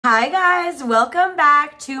Hi guys, welcome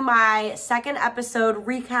back to my second episode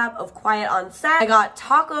recap of Quiet on Set. I got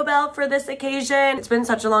Taco Bell for this occasion. It's been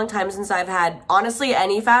such a long time since I've had, honestly,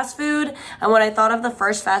 any fast food. And when I thought of the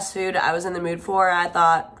first fast food I was in the mood for, I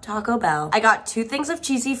thought Taco Bell. I got 2 things of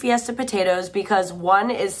cheesy Fiesta potatoes because one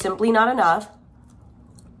is simply not enough.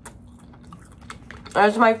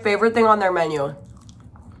 That's my favorite thing on their menu.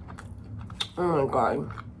 Oh my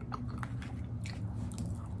god.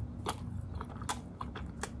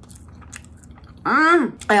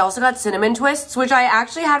 I also got cinnamon twists, which I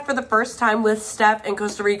actually had for the first time with Steph in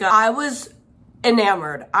Costa Rica. I was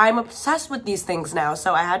enamored. I'm obsessed with these things now,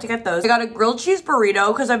 so I had to get those. I got a grilled cheese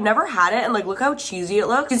burrito because I've never had it, and like, look how cheesy it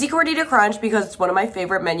looks. Cheesy gordita crunch because it's one of my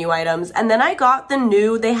favorite menu items. And then I got the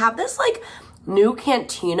new, they have this like new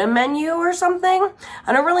cantina menu or something.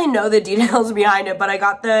 I don't really know the details behind it, but I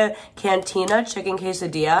got the cantina chicken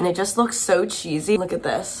quesadilla and it just looks so cheesy. Look at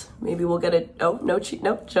this. Maybe we'll get it. Oh, no cheese.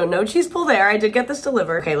 Nope. So no cheese pull there. I did get this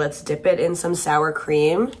delivered. Okay, let's dip it in some sour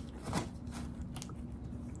cream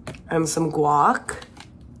and some guac.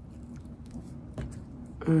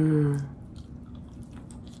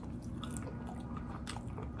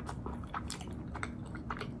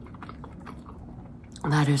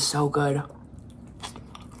 That is so good.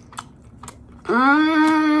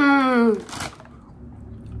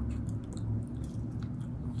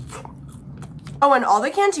 Oh, and all the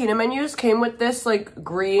cantina menus came with this like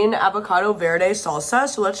green avocado verde salsa,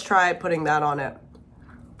 so let's try putting that on it.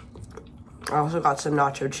 I also got some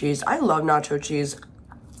nacho cheese. I love nacho cheese.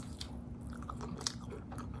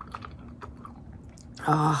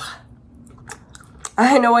 I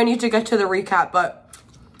know I need to get to the recap, but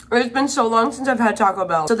it's been so long since I've had Taco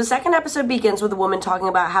Bell. So the second episode begins with a woman talking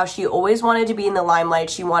about how she always wanted to be in the limelight.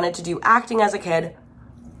 She wanted to do acting as a kid.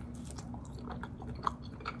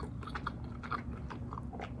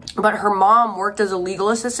 But her mom worked as a legal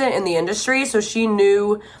assistant in the industry, so she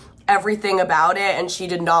knew everything about it, and she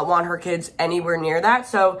did not want her kids anywhere near that.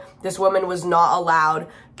 So this woman was not allowed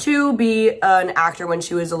to be an actor when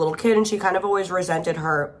she was a little kid, and she kind of always resented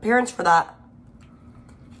her parents for that.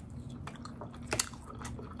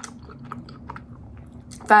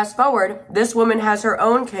 Fast forward, this woman has her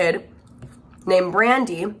own kid named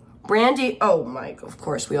Brandy. Brandy, oh my, of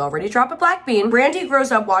course, we already dropped a black bean. Brandy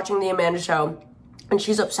grows up watching The Amanda Show, and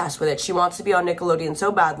she's obsessed with it. She wants to be on Nickelodeon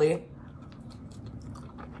so badly.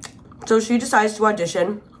 So she decides to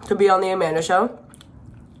audition to be on The Amanda Show.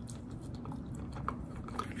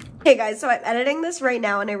 Hey guys, so I'm editing this right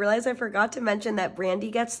now, and I realized I forgot to mention that Brandy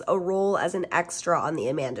gets a role as an extra on The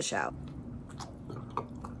Amanda Show.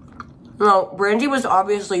 Well, Brandy was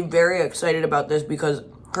obviously very excited about this because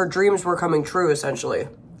her dreams were coming true, essentially.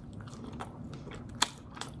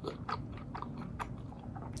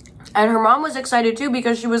 And her mom was excited too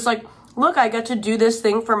because she was like, look, I get to do this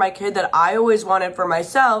thing for my kid that I always wanted for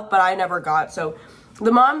myself, but I never got. So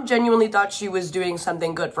the mom genuinely thought she was doing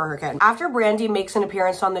something good for her kid. After Brandy makes an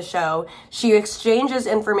appearance on the show, she exchanges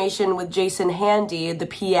information with Jason Handy, the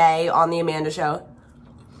PA on The Amanda Show.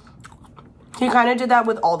 He kind of did that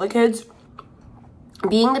with all the kids.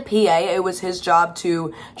 Being the PA, it was his job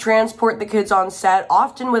to transport the kids on set,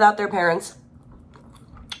 often without their parents.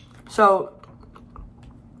 So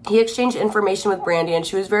he exchanged information with Brandy, and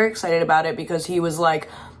she was very excited about it because he was like,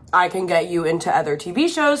 I can get you into other TV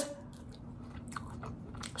shows.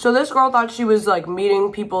 So this girl thought she was like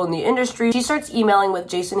meeting people in the industry. She starts emailing with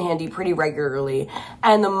Jason Handy pretty regularly.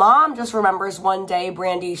 And the mom just remembers one day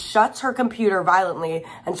Brandy shuts her computer violently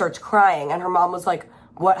and starts crying. And her mom was like,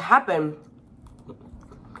 what happened?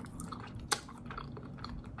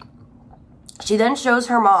 She then shows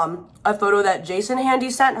her mom a photo that Jason Handy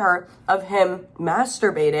sent her of him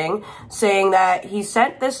masturbating, saying that he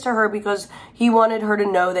sent this to her because he wanted her to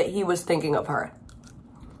know that he was thinking of her.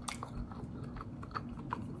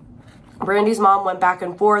 Brandy's mom went back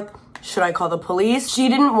and forth. Should I call the police? She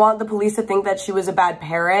didn't want the police to think that she was a bad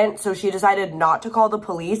parent, so she decided not to call the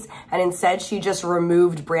police, and instead she just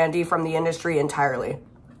removed Brandy from the industry entirely.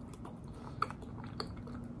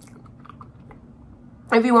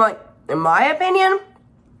 If you want, in my opinion,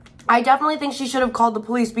 I definitely think she should have called the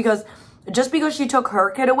police because just because she took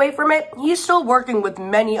her kid away from it, he's still working with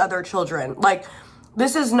many other children. Like,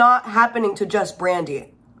 this is not happening to just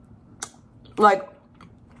Brandy. Like,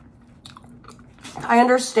 I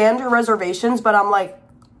understand her reservations, but I'm like,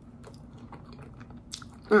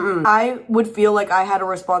 I would feel like I had a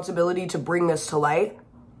responsibility to bring this to light.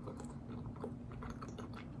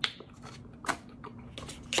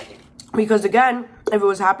 Because again, if it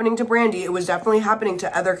was happening to Brandy, it was definitely happening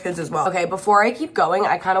to other kids as well. Okay, before I keep going,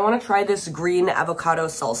 I kind of want to try this green avocado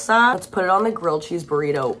salsa. Let's put it on the grilled cheese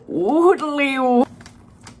burrito. Ooh.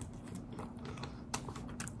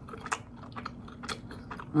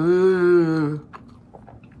 I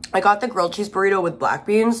got the grilled cheese burrito with black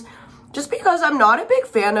beans just because I'm not a big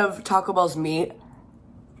fan of Taco Bell's meat.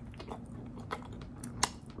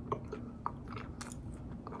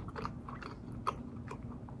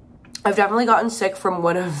 I've definitely gotten sick from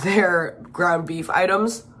one of their ground beef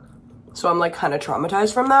items, so I'm like kind of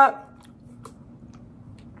traumatized from that.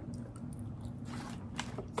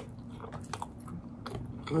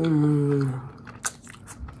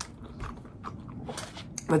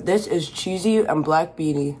 But this is cheesy and black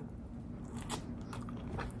beany.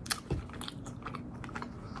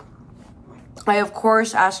 I, of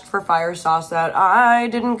course, asked for fire sauce that I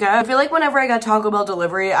didn't get. I feel like whenever I get Taco Bell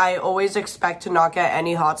delivery, I always expect to not get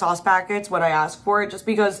any hot sauce packets when I ask for it, just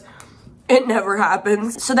because it never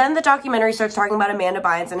happens. So then the documentary starts talking about Amanda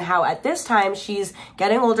Bynes and how at this time she's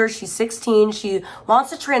getting older, she's 16, she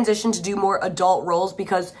wants to transition to do more adult roles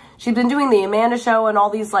because she's been doing the Amanda Show and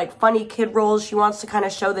all these like funny kid roles. She wants to kind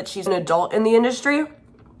of show that she's an adult in the industry.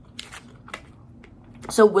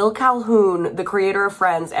 So Will Calhoun, the creator of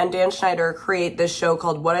Friends, and Dan Schneider create this show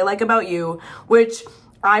called What I Like About You, which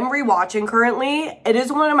I'm rewatching currently. It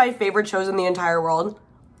is one of my favorite shows in the entire world.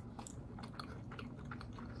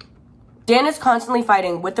 Dan is constantly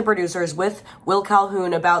fighting with the producers, with Will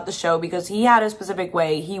Calhoun about the show because he had a specific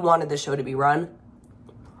way he wanted the show to be run.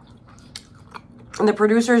 And the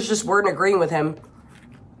producers just weren't agreeing with him.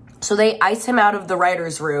 So they iced him out of the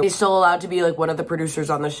writer's room. He's still allowed to be like one of the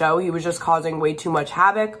producers on the show. He was just causing way too much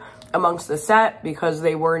havoc amongst the set because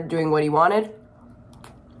they weren't doing what he wanted.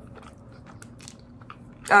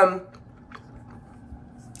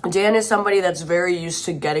 Dan is somebody that's very used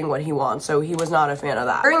to getting what he wants, so he was not a fan of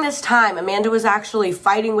that. During this time, Amanda was actually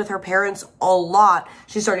fighting with her parents a lot.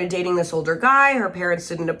 She started dating this older guy, her parents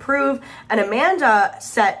didn't approve, and Amanda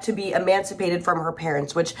set to be emancipated from her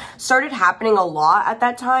parents, which started happening a lot at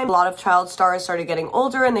that time. A lot of child stars started getting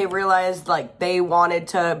older and they realized like they wanted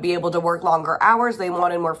to be able to work longer hours, they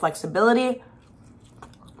wanted more flexibility,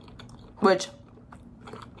 which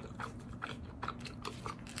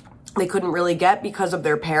they couldn't really get because of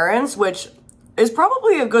their parents, which is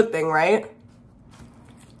probably a good thing, right?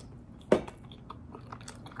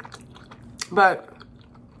 But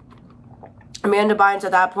Amanda Bynes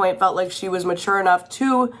at that point felt like she was mature enough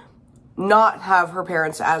to not have her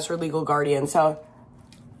parents as her legal guardian. So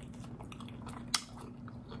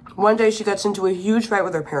one day she gets into a huge fight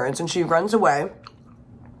with her parents and she runs away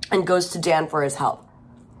and goes to Dan for his help.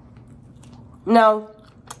 Now,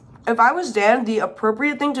 if I was Dan, the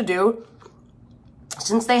appropriate thing to do,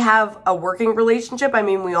 since they have a working relationship, I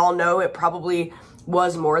mean, we all know it probably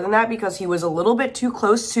was more than that because he was a little bit too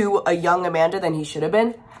close to a young Amanda than he should have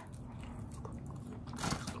been.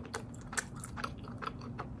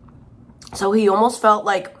 So he almost felt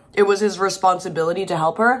like it was his responsibility to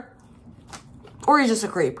help her, or he's just a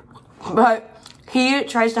creep. But he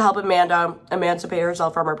tries to help Amanda emancipate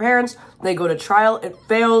herself from her parents. They go to trial. It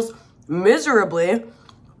fails miserably.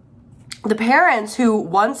 The parents, who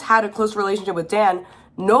once had a close relationship with Dan,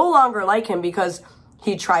 no longer like him because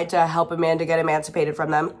he tried to help Amanda get emancipated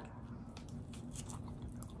from them.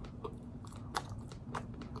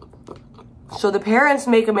 So the parents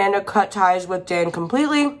make Amanda cut ties with Dan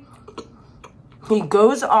completely. He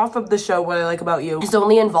goes off of the show, What I Like About You. His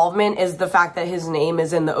only involvement is the fact that his name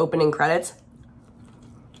is in the opening credits.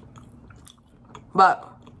 But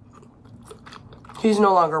he's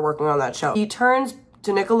no longer working on that show. He turns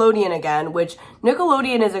to Nickelodeon again, which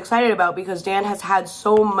Nickelodeon is excited about because Dan has had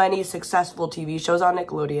so many successful TV shows on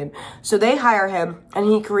Nickelodeon. So they hire him and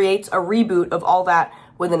he creates a reboot of All That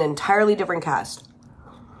with an entirely different cast.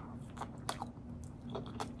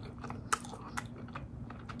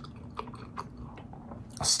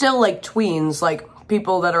 Still like tweens, like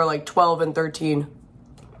people that are like 12 and 13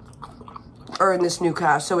 are in this new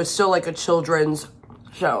cast. So it's still like a children's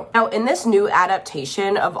show. Now in this new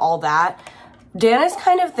adaptation of All That, Dan is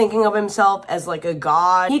kind of thinking of himself as like a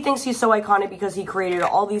god. He thinks he's so iconic because he created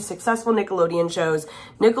all these successful Nickelodeon shows.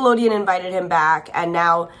 Nickelodeon invited him back, and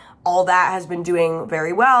now All That has been doing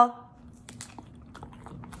very well.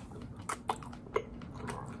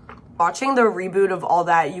 Watching the reboot of All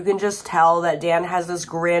That, you can just tell that Dan has this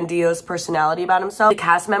grandiose personality about himself. The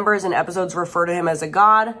cast members in episodes refer to him as a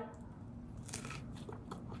god.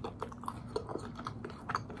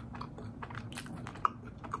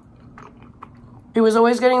 He was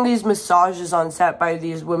always getting these massages on set by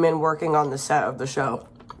these women working on the set of the show,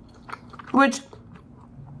 which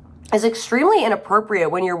is extremely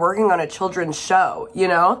inappropriate when you're working on a children's show, you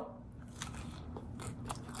know?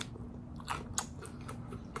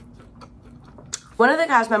 One of the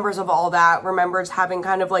cast members of All That remembers having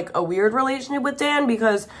kind of like a weird relationship with Dan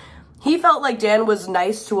because He felt like Dan was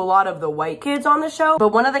nice to a lot of the white kids on the show, but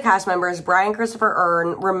one of the cast members, Brian Christopher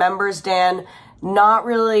Earn, remembers Dan not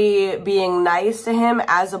really being nice to him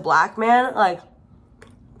as a black man. Like,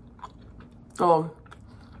 well,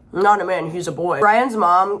 not a man, he's a boy. Brian's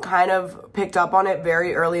mom kind of picked up on it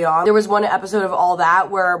very early on. There was one episode of All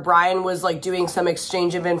That where Brian was like doing some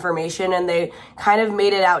exchange of information and they kind of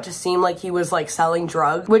made it out to seem like he was like selling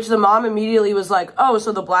drugs, which the mom immediately was like, oh,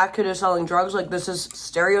 so the black kid is selling drugs? Like, this is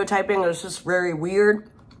stereotyping. It's just very weird.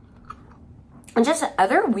 And just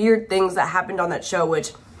other weird things that happened on that show,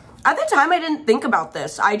 which at the time I didn't think about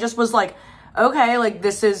this. I just was like, okay, like,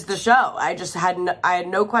 this is the show. I had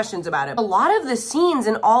no questions about it. A lot of the scenes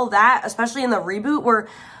and all that, especially in the reboot, were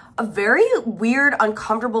a very weird,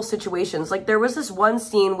 uncomfortable situations. Like, there was this one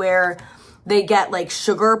scene where they get, like,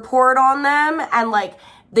 sugar poured on them, and, like,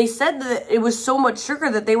 they said that it was so much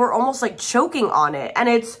sugar that they were almost, like, choking on it. And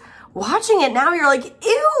it's, watching it now, you're like,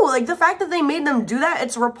 ew, like, the fact that they made them do that,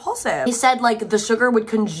 it's repulsive. He said, like, the sugar would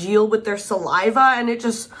congeal with their saliva, and it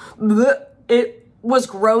just, bleh, it was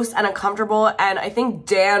gross and uncomfortable, and I think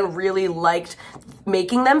Dan really liked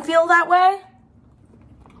making them feel that way.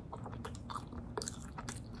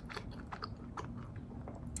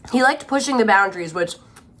 He liked pushing the boundaries, which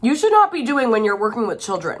you should not be doing when you're working with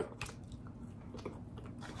children.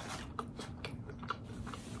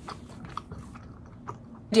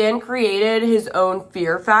 Dan created his own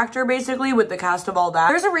Fear Factor, basically, with the cast of All That.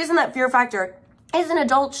 There's a reason that Fear Factor is an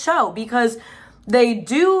adult show, because they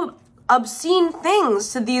do obscene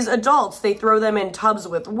things to these adults. They throw them in tubs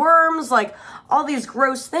with worms, like all these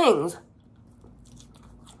gross things.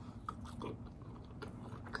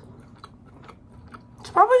 It's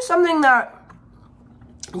probably something that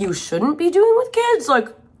you shouldn't be doing with kids. Like,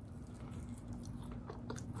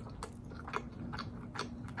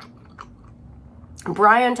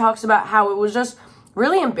 Brian talks about how it was just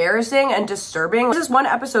really embarrassing and disturbing. There's this one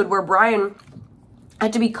episode where Brian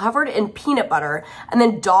had to be covered in peanut butter, and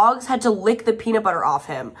then dogs had to lick the peanut butter off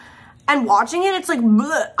him. And watching it, it's like,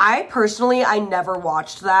 bleh. I never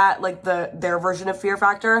watched that, like their version of Fear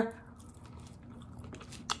Factor,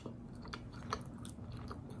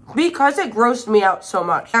 because it grossed me out so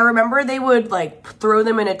much. I remember they would like throw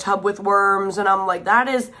them in a tub with worms, and I'm like, that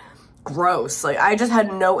is gross. Like, I just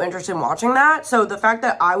had no interest in watching that. So the fact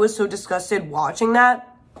that I was so disgusted watching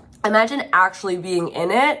that, imagine actually being in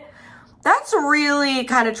it. That's really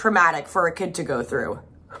kind of traumatic for a kid to go through.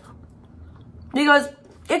 Because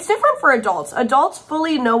it's different for adults. Adults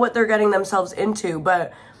fully know what they're getting themselves into,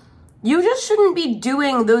 but you just shouldn't be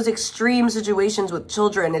doing those extreme situations with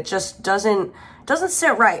children. It just doesn't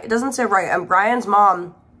sit right. It doesn't sit right. And Brian's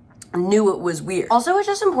mom knew it was weird. Also, it's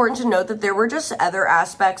just important to note that there were just other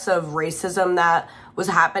aspects of racism that was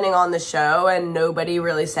happening on the show, and nobody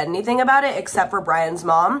really said anything about it except for Brian's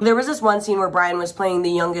mom. There was this one scene where Brian was playing the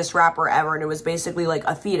youngest rapper ever, and it was basically like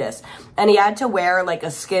a fetus, and he had to wear like a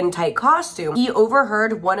skin-tight costume. He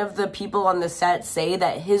overheard one of the people on the set say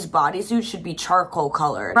that his bodysuit should be charcoal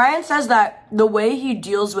colored. Brian says that the way he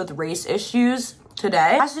deals with race issues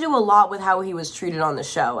today has to do a lot with how he was treated on the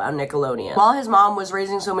show on Nickelodeon. While his mom was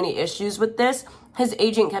raising so many issues with this, his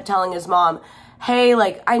agent kept telling his mom, hey,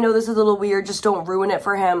 like, I know this is a little weird, just don't ruin it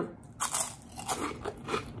for him.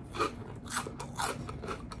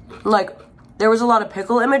 Like, there was a lot of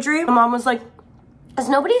pickle imagery. My mom was like, is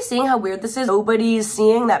nobody seeing how weird this is? Nobody's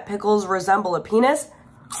seeing that pickles resemble a penis?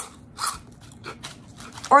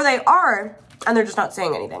 Or they are, and they're just not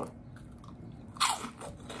saying anything.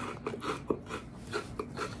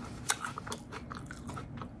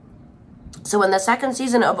 So when the second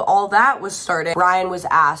season of All That was started, Brian was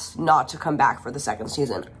asked not to come back for the second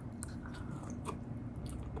season.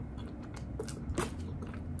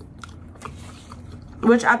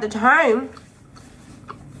 Which at the time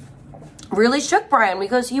really shook Brian,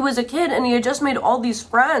 because he was a kid and he had just made all these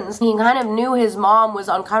friends. He kind of knew his mom was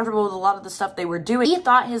uncomfortable with a lot of the stuff they were doing. He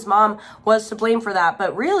thought his mom was to blame for that,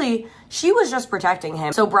 but really, she was just protecting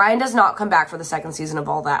him. So Brian does not come back for the second season of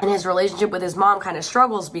All That. And his relationship with his mom kind of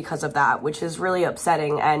struggles because of that, which is really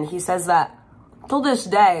upsetting. And he says that till this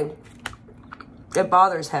day, it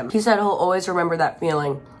bothers him. He said he'll always remember that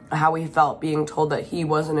feeling, how he felt being told that he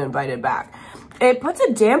wasn't invited back. It puts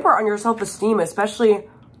a damper on your self-esteem, especially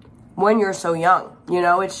when you're so young. You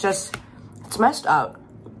know, it's just, it's messed up.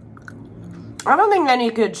 I don't think any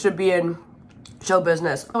kid should be in show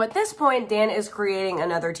business. So at this point, Dan is creating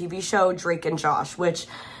another TV show, Drake and Josh, which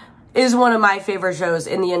is one of my favorite shows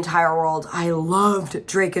in the entire world. I loved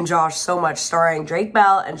Drake and Josh so much, starring Drake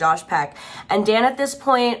Bell and Josh Peck. And Dan at this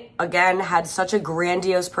point, again, had such a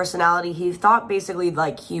grandiose personality. He thought basically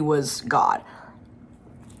like he was God.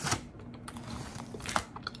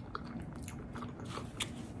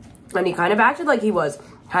 And he kind of acted like he was.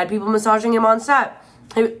 Had people massaging him on set.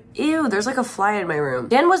 Ew, there's like a fly in my room.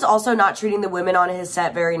 Dan was also not treating the women on his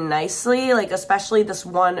set very nicely, like especially this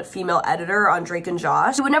one female editor on Drake and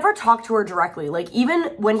Josh. He would never talk to her directly, like even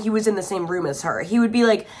when he was in the same room as her. He would be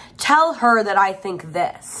like, tell her that I think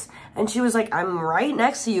this. And she was like, I'm right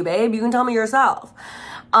next to you, babe. You can tell me yourself.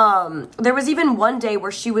 There was even one day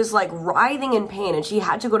where she was like writhing in pain and she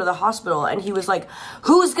had to go to the hospital, and he was like,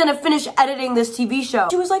 who's gonna finish editing this TV show?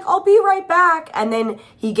 She was like, I'll be right back. And then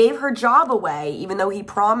he gave her job away, even though he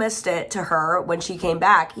promised it to her when she came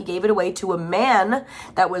back. He gave it away to a man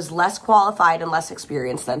that was less qualified and less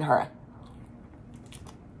experienced than her.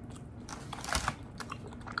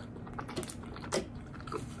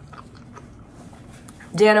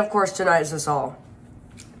 Dan, of course, denies this all.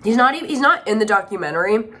 He's not in the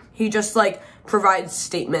documentary. He just like provides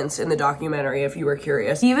statements in the documentary, if you were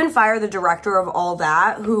curious. He even fired the director of all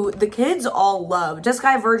that, who the kids all loved. This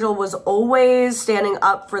guy, Virgil, was always standing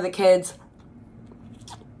up for the kids.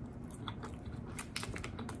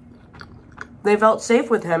 They felt safe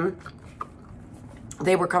with him.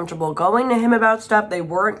 They were comfortable going to him about stuff. They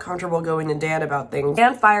weren't comfortable going to Dan about things.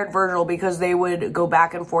 Dan fired Virgil because they would go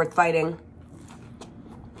back and forth fighting.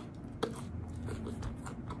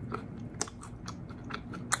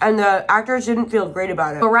 And the actors didn't feel great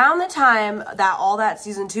about it. Around the time that all that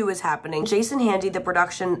season 2 was happening, Jason Handy, the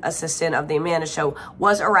production assistant of The Amanda Show,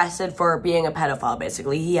 was arrested for being a pedophile,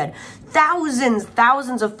 basically. He had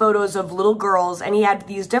thousands of photos of little girls, and he had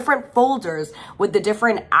these different folders with the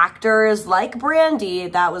different actors, like Brandy,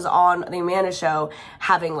 that was on The Amanda Show,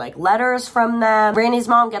 having like letters from them. Brandy's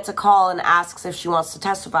mom gets a call and asks if she wants to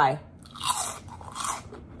testify.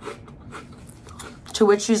 To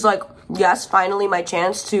which she's like, yes, finally my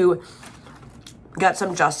chance to get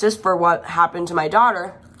some justice for what happened to my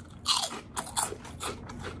daughter.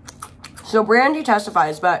 So Brandy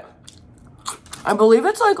testifies, but I believe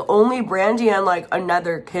it's like only Brandy and like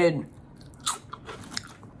another kid,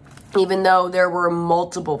 even though there were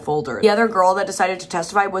multiple folders. The other girl that decided to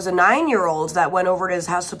testify was a 9-year-old that went over to his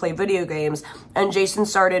house to play video games, and Jason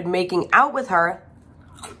started making out with her.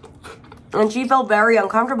 And she felt very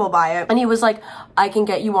uncomfortable by it. And he was like, I can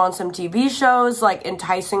get you on some TV shows, like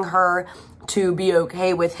enticing her to be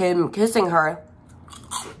okay with him kissing her.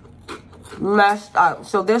 Messed up.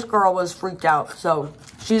 So this girl was freaked out. So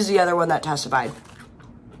she's the other one that testified.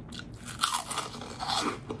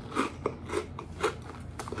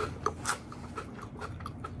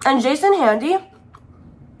 And Jason Handy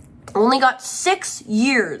only got 6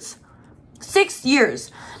 years. 6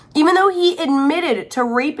 years. Even though he admitted to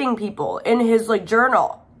raping people in his like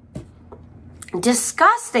journal.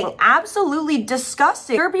 Disgusting. Absolutely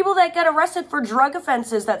disgusting. There are people that get arrested for drug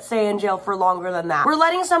offenses that stay in jail for longer than that. We're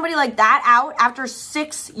letting somebody like that out after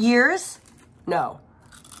 6 years? No.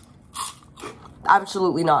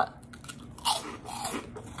 Absolutely not.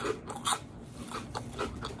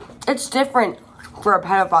 It's different for a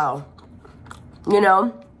pedophile. You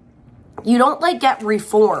know? You don't like get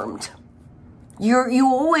reformed. You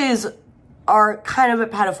always are kind of a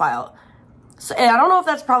pedophile. So, and I don't know if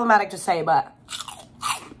that's problematic to say, but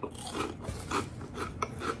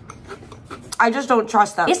I just don't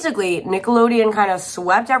trust them. Basically, Nickelodeon kind of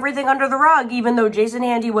swept everything under the rug, even though Jason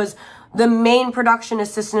Handy was the main production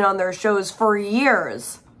assistant on their shows for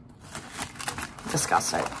years.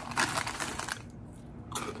 Disgusting.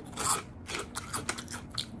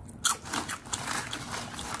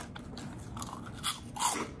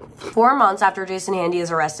 4 months after Jason Handy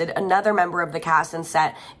is arrested, another member of the cast and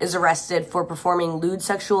set is arrested for performing lewd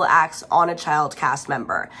sexual acts on a child cast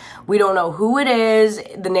member. We don't know who it is.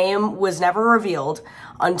 The name was never revealed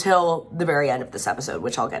until the very end of this episode,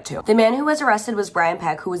 which I'll get to. The man who was arrested was Brian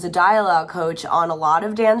Peck, who was a dialogue coach on a lot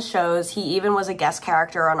of Dan's shows. He even was a guest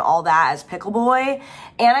character on All That as Pickle Boy.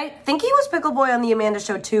 And I think he was Pickle Boy on The Amanda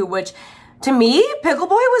Show too, which to me, Pickle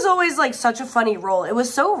Boy was always like such a funny role. It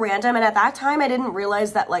was so random, and at that time I didn't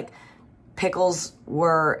realize that like pickles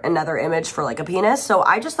were another image for like a penis. So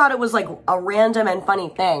I just thought it was like a random and funny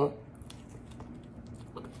thing.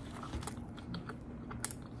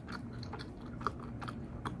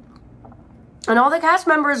 And all the cast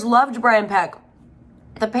members loved Brian Peck.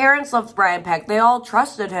 The parents loved Brian Peck. They all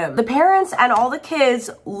trusted him. The parents and all the kids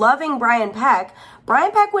loving Brian Peck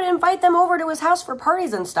would invite them over to his house for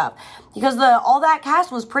parties and stuff because all that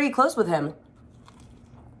cast was pretty close with him.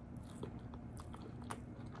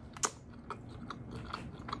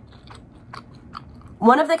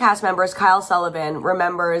 One of the cast members, Kyle Sullivan,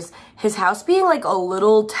 remembers his house being like a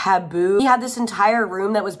little taboo. He had this entire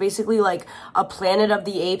room that was basically like a Planet of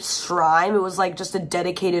the Apes shrine. It was like just a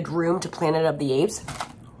dedicated room to Planet of the Apes.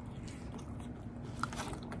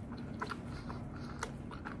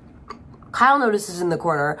 Kyle notices in the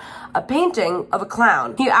corner a painting of a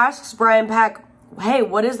clown. He asks Brian Peck, hey,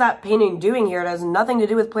 what is that painting doing here? It has nothing to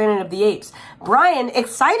do with Planet of the Apes. Brian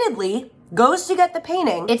excitedly goes to get the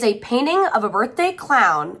painting. It's a painting of a birthday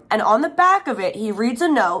clown, and on the back of it, he reads a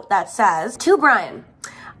note that says, to Brian,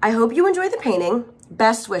 I hope you enjoy the painting.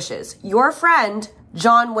 Best wishes. Your friend,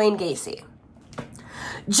 John Wayne Gacy.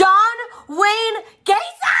 John Wayne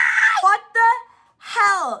Gacy! What the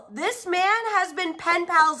hell? This man has been pen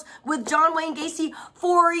pals with John Wayne Gacy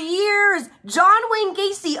for years. John Wayne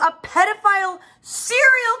Gacy, a pedophile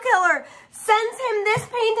serial killer, sends him this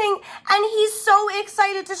painting, and he's so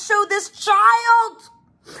excited to show this child.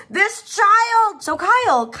 So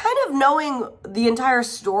Kyle, kind of knowing the entire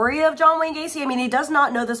story of John Wayne Gacy, I mean, he does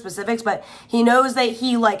not know the specifics, but he knows that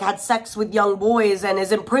he, like, had sex with young boys and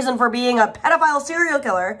is in prison for being a pedophile serial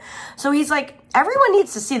killer. So he's like, everyone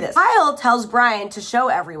needs to see this. Kyle tells Brian to show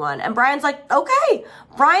everyone, and Brian's like, okay.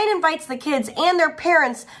 Brian invites the kids and their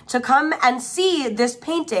parents to come and see this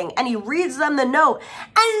painting, and he reads them the note,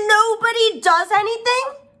 and nobody does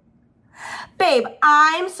anything? Babe,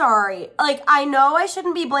 I'm sorry. Like, I know I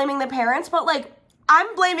shouldn't be blaming the parents, but, like,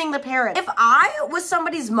 I'm blaming the parents. If I was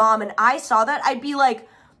somebody's mom and I saw that, I'd be, like,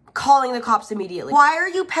 calling the cops immediately. Why are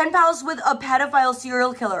you pen pals with a pedophile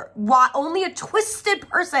serial killer? Why? Only a twisted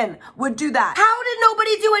person would do that. How did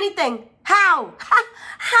nobody do anything? How?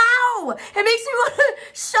 How? It makes me want to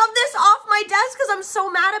shove this off my desk because I'm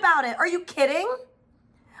so mad about it. Are you kidding?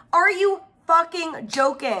 Are you fucking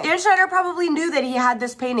joking? Dan Schneider probably knew that he had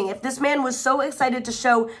this painting. If this man was so excited to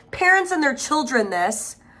show parents and their children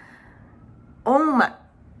this, oh my,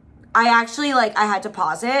 I actually, like, I had to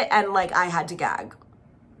pause it and, like, I had to gag.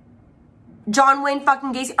 John Wayne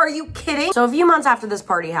fucking Gacy, are you kidding? So a few months after this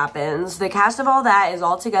party happens, the cast of all that is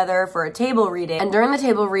all together for a table reading. And during the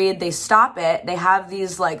table read, they stop it. They have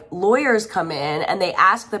these, like, lawyers come in and they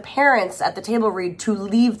ask the parents at the table read to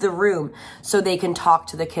leave the room so they can talk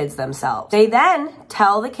to the kids themselves. They then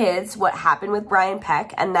tell the kids what happened with Brian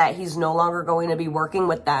Peck and that he's no longer going to be working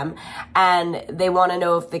with them. And they want to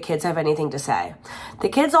know if the kids have anything to say. The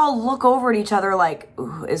kids all look over at each other like,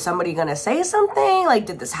 is somebody going to say something? Like,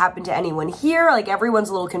 did this happen to anyone here? Like, everyone's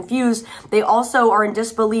a little confused. They also are in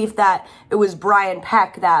disbelief that it was Brian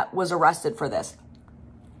Peck that was arrested for this.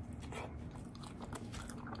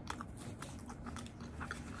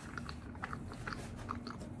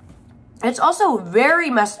 It's also very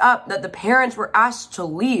messed up that the parents were asked to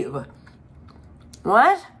leave.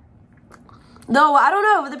 What? Though, I don't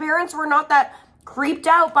know, if the parents were not that creeped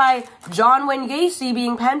out by John Wayne Gacy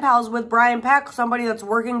being pen pals with Brian Peck, somebody that's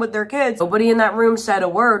working with their kids. Nobody in that room said a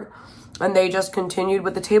word, and they just continued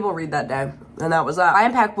with the table read that day. And that was that.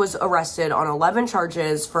 Brian Peck was arrested on 11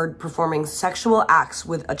 charges for performing sexual acts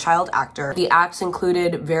with a child actor. The acts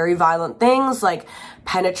included very violent things like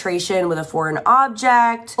penetration with a foreign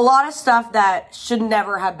object, a lot of stuff that should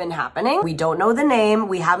never have been happening. We don't know the name.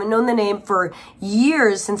 We haven't known the name for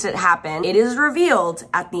years since it happened. It is revealed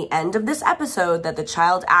at the end of this episode that the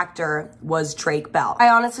child actor was Drake Bell. I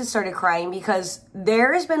honestly started crying because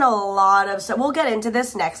there's been a lot of stuff. We'll get into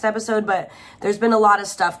this next episode, but there's been a lot of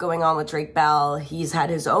stuff going on with Drake Bell. He's had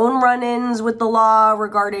his own run-ins with the law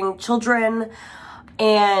regarding children,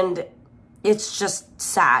 and it's just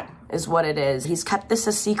sad is what it is. He's kept this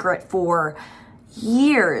a secret for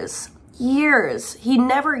years. He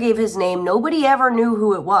never gave his name. Nobody ever knew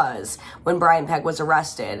who it was when Brian Peck was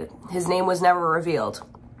arrested. His name was never revealed,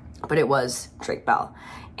 but it was Drake Bell.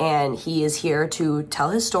 And he is here to tell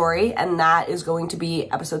his story, and that is going to be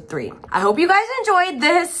episode 3. I hope you guys enjoyed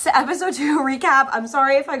this episode 2 recap. I'm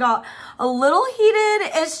sorry if I got a little heated.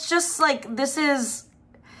 It's just like, it's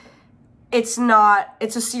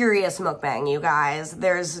a serious mukbang, you guys.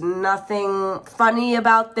 There's nothing funny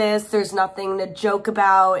about this. There's nothing to joke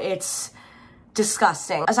about. It's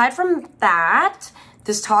disgusting. Aside from that,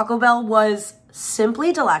 this Taco Bell was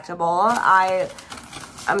simply delectable.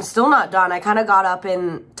 I'm still not done. I kind of got up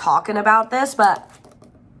in talking about this, but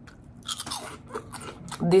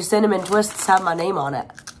these cinnamon twists have my name on it.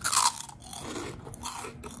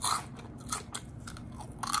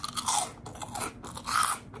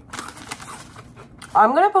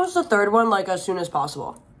 I'm gonna post the third one like as soon as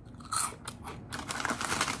possible.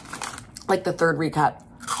 Like the third recap.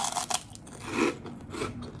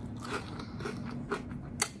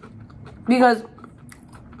 Because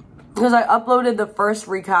I uploaded the first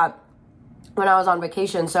recap when I was on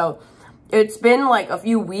vacation, so it's been like a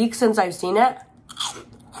few weeks since I've seen it.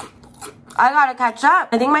 I gotta catch up.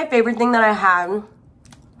 I think my favorite thing that I had,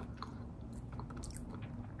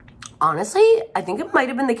 honestly, I think it might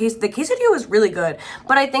have been the quesadilla was really good,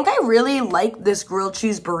 but I think I really like this grilled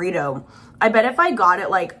cheese burrito. I bet if I got it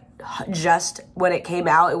like just when it came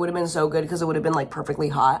out, it would have been so good because it would have been like perfectly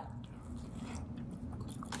hot.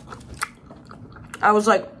 I was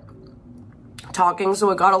like talking, so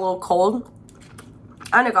it got a little cold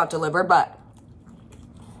and it got delivered, but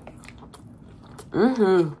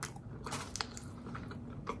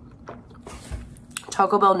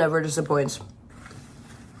Taco Bell never disappoints.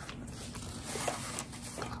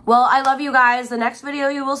 Well, I love you guys. The next video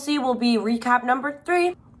you will see will be recap number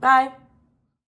 3. Bye.